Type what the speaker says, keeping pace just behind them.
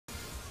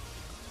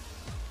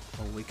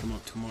I'll wake him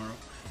up tomorrow.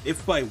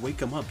 If by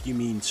wake him up you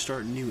mean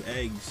start new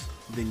eggs,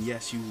 then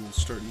yes, you will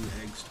start new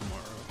eggs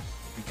tomorrow.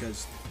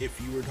 Because if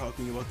you were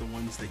talking about the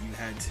ones that you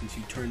had since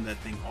you turned that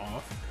thing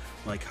off,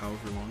 like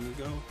however long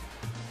ago,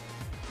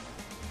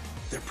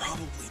 they're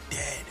probably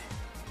dead.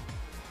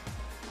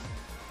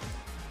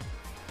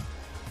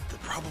 They're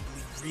probably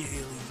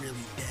really,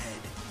 really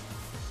dead.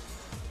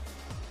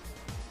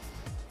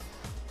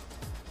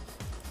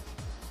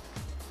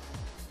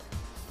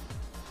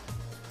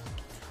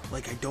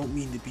 Like, I don't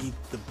mean to be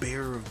the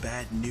bearer of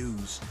bad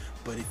news,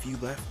 but if you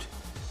left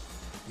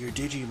your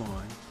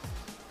Digimon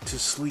to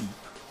sleep,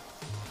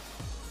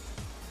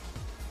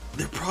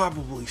 they're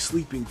probably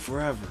sleeping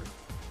forever.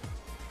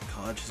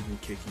 College has been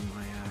kicking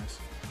my ass.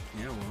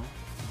 Yeah, well,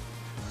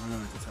 I don't know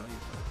what to tell you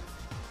about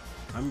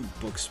it. I'm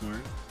book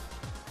smart.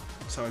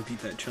 That's how I beat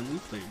that Chun-Li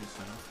player just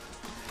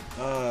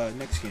now.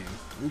 Next game.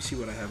 Let me see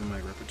what I have in my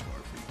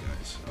repertoire for you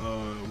guys.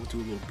 We'll do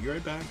a little be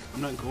right back.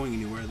 I'm not going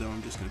anywhere though,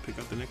 I'm just gonna pick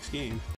up the next game.